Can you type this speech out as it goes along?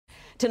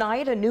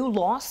Tonight, a new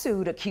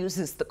lawsuit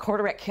accuses the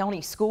Carteret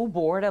County School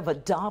Board of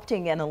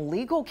adopting an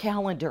illegal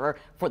calendar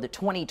for the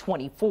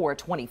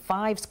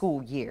 2024-25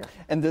 school year.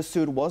 And this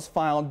suit was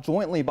filed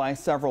jointly by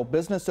several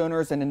business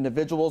owners and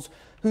individuals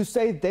who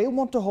say they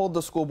want to hold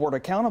the school board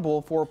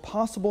accountable for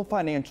possible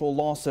financial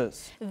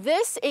losses.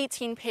 This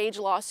 18-page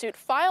lawsuit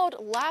filed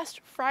last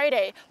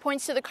Friday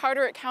points to the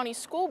Carteret County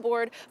School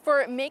Board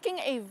for making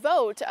a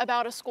vote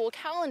about a school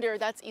calendar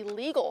that's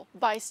illegal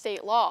by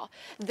state law.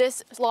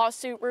 This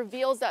lawsuit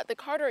reveals that the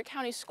Carteret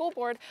County School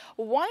Board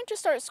wanted to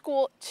start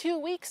school 2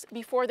 weeks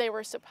before they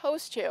were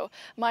supposed to.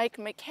 Mike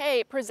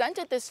McKay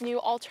presented this new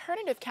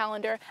alternative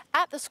calendar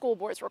at the school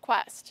board's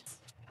request.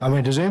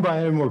 Does anybody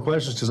have any more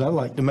questions? Because I'd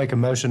like to make a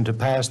motion to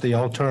pass the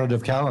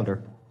alternative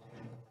calendar.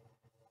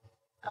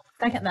 I'll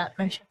second that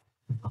motion.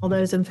 All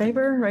those in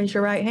favor, raise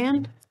your right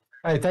hand.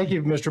 Hey, thank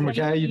you, Mr.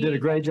 McKay. You did a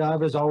great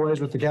job, as always,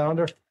 with the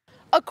calendar.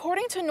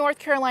 According to North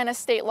Carolina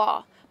state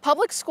law,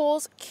 public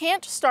schools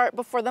can't start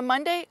before the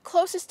Monday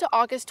closest to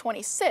August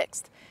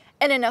 26th.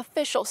 In an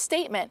official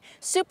statement,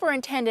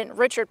 Superintendent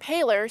Richard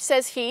Paler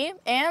says he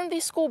and the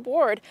school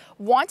board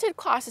wanted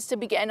classes to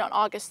begin on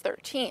August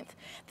 13th,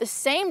 the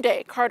same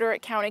day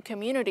Carteret County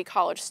Community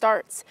College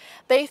starts.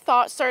 They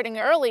thought starting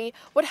early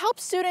would help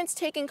students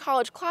taking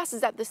college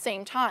classes at the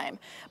same time,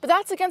 but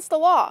that's against the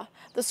law.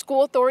 The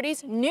school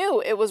authorities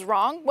knew it was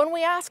wrong when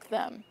we asked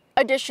them.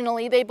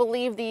 Additionally, they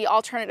believe the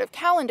alternative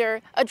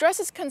calendar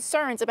addresses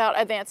concerns about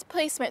advanced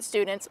placement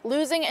students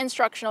losing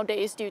instructional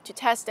days due to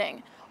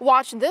testing.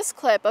 Watch this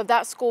clip of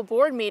that school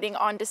board meeting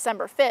on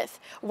December 5th,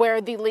 where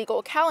the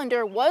legal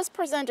calendar was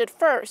presented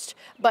first,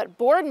 but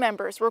board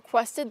members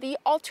requested the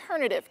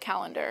alternative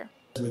calendar.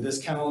 With this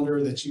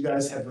calendar that you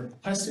guys have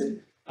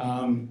requested,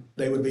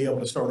 they would be able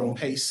to start on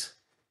pace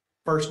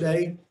first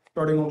day,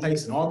 starting on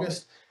pace in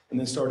August, and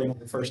then starting on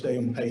the first day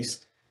on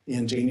pace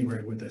in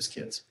January with those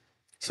kids.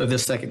 So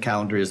this second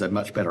calendar is a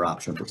much better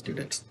option for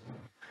students.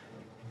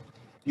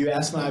 You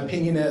ask my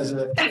opinion as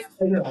a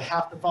I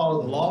have to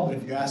follow the law, but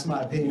if you ask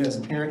my opinion as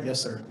a parent,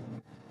 yes, sir.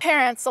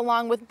 Parents,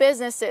 along with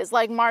businesses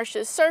like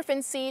Marsh's Surf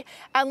and Sea,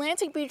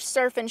 Atlantic Beach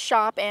Surf and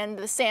Shop, and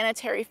the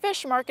Sanitary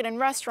Fish Market and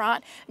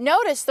Restaurant,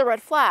 noticed the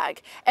red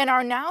flag and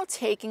are now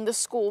taking the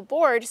school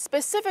board,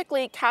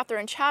 specifically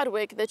Catherine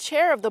Chadwick, the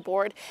chair of the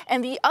board,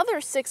 and the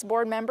other 6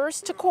 board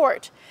members to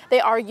court.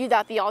 They argue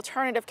that the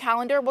alternative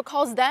calendar will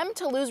cause them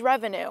to lose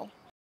revenue.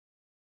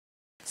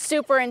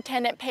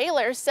 Superintendent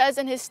Paler says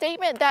in his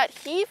statement that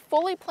he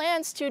fully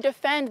plans to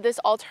defend this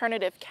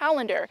alternative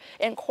calendar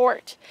in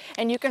court.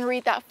 And you can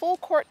read that full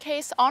court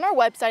case on our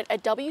website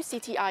at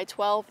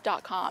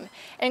WCTI12.com.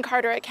 In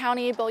Carteret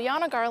County,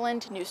 Biljana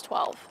Garland, News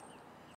 12.